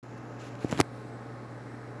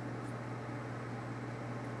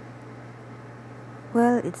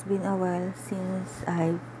Well, it's been a while since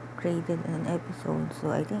I've created an episode, so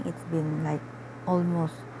I think it's been like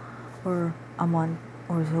almost or a month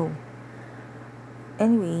or so.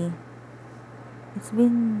 Anyway, it's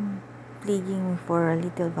been plaguing me for a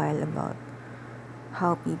little while about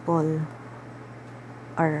how people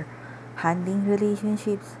are handling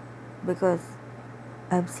relationships because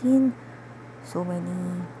I've seen so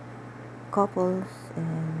many couples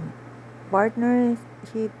and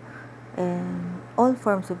partnership and all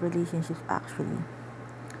forms of relationships actually,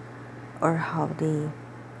 or how they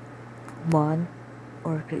bond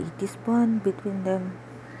or create this bond between them.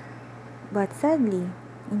 But sadly,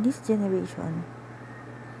 in this generation,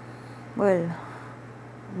 well,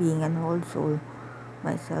 being an old soul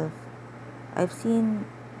myself, I've seen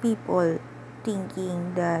people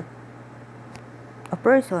thinking that a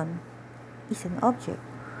person is an object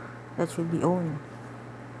that should be owned,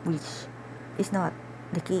 which is not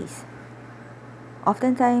the case.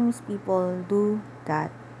 Oftentimes, people do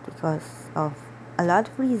that because of a lot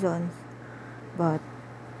of reasons, but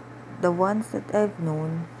the ones that I've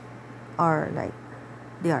known are like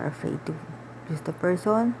they are afraid to lose the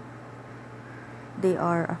person, they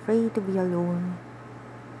are afraid to be alone,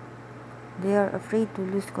 they are afraid to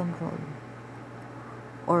lose control,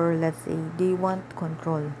 or let's say they want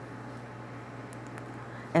control.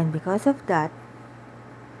 And because of that,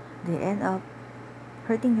 they end up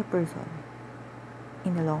hurting the person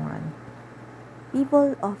in the long run.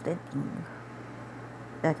 People often think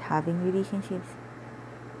that having relationships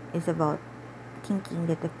is about thinking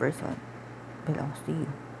that the person belongs to you.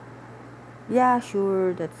 Yeah,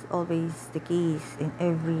 sure, that's always the case in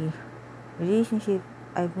every relationship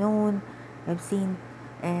I've known, I've seen,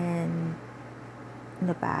 and in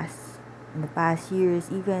the past years,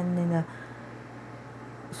 even in the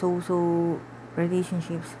so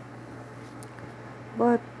relationships.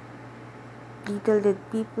 But little did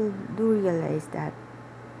people do realize that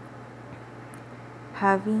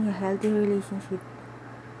having a healthy relationship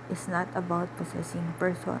is not about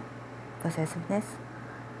possessiveness.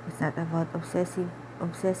 It's not about obsessing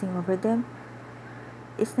over them.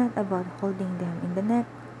 It's not about holding them in the neck.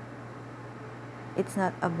 It's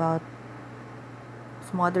not about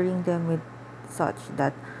smothering them with such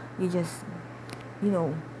that you just, you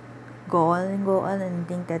know, go on and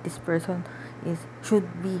think that this person is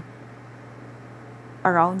should be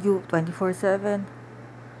around you 24/7.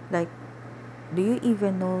 Like, do you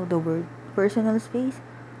even know the word personal space?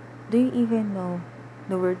 Do you even know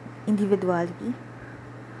the word individuality?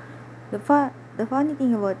 The funny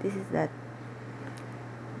thing about this is that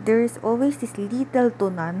there is always this little to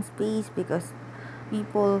none space because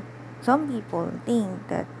people some people think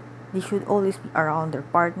that they should always be around their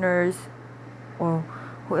partners or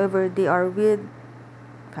whoever they are with,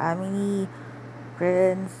 family,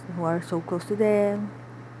 friends who are so close to them,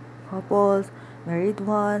 couples, married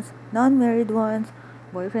ones, non-married ones,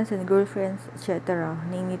 boyfriends and girlfriends, etc.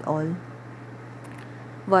 Name it all.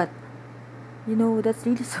 But that's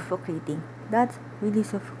really suffocating. That's really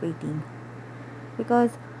suffocating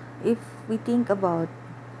because if we think about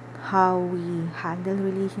how we handle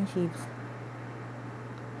relationships,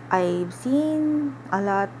 I've seen a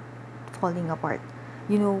lot falling apart.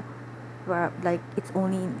 You know, where like it's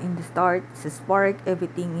only in the start, it's a spark,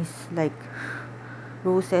 everything is like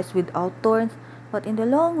roses without thorns, but in the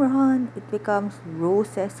long run, it becomes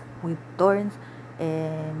roses with thorns,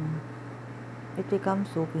 and it becomes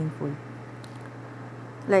so painful.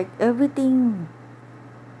 Like everything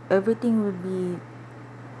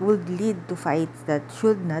would lead to fights that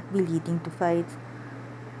should not be leading to fights,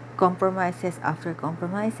 compromises after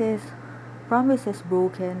compromises, promises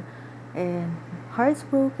broken, and hearts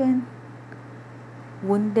broken,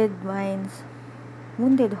 wounded minds,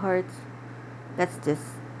 wounded hearts. That's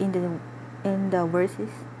just in the verses,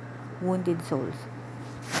 wounded souls.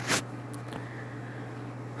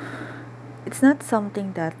 It's not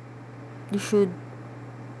something that you should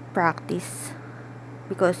practice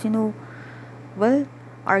because well,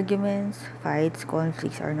 arguments, fights,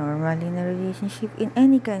 conflicts are normal in a relationship, in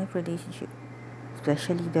any kind of relationship,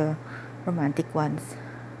 especially the romantic ones.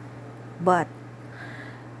 But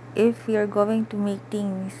if we are going to make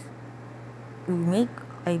things, we make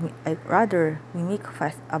I rather we make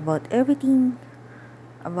fuss about everything,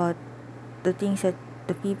 about the things that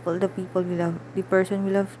the people we love, the person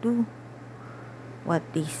we love do, what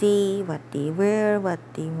they say, what they wear, what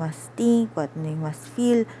they must think, what they must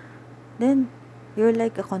feel, then you're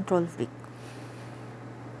like a control freak.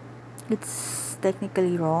 It's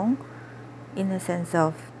technically wrong in a sense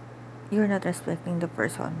of you're not respecting the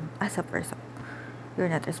person as a person. You're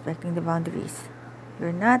not respecting the boundaries.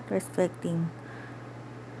 You're not respecting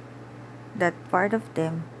that part of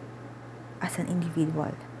them as an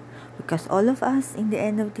individual. Because all of us, in the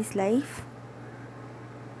end of this life,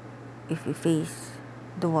 if we face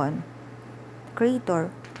the one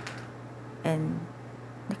creator, and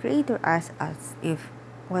the creator asks us if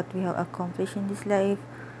what we have accomplished in this life,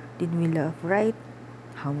 did we love right?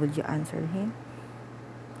 How will you answer him?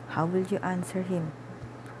 How will you answer him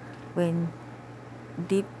when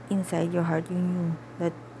deep inside your heart you knew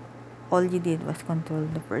that all you did was control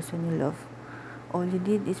the person you love? All you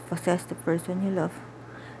did is possess the person you love,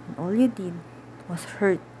 and all you did was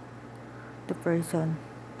hurt the person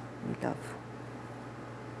we love.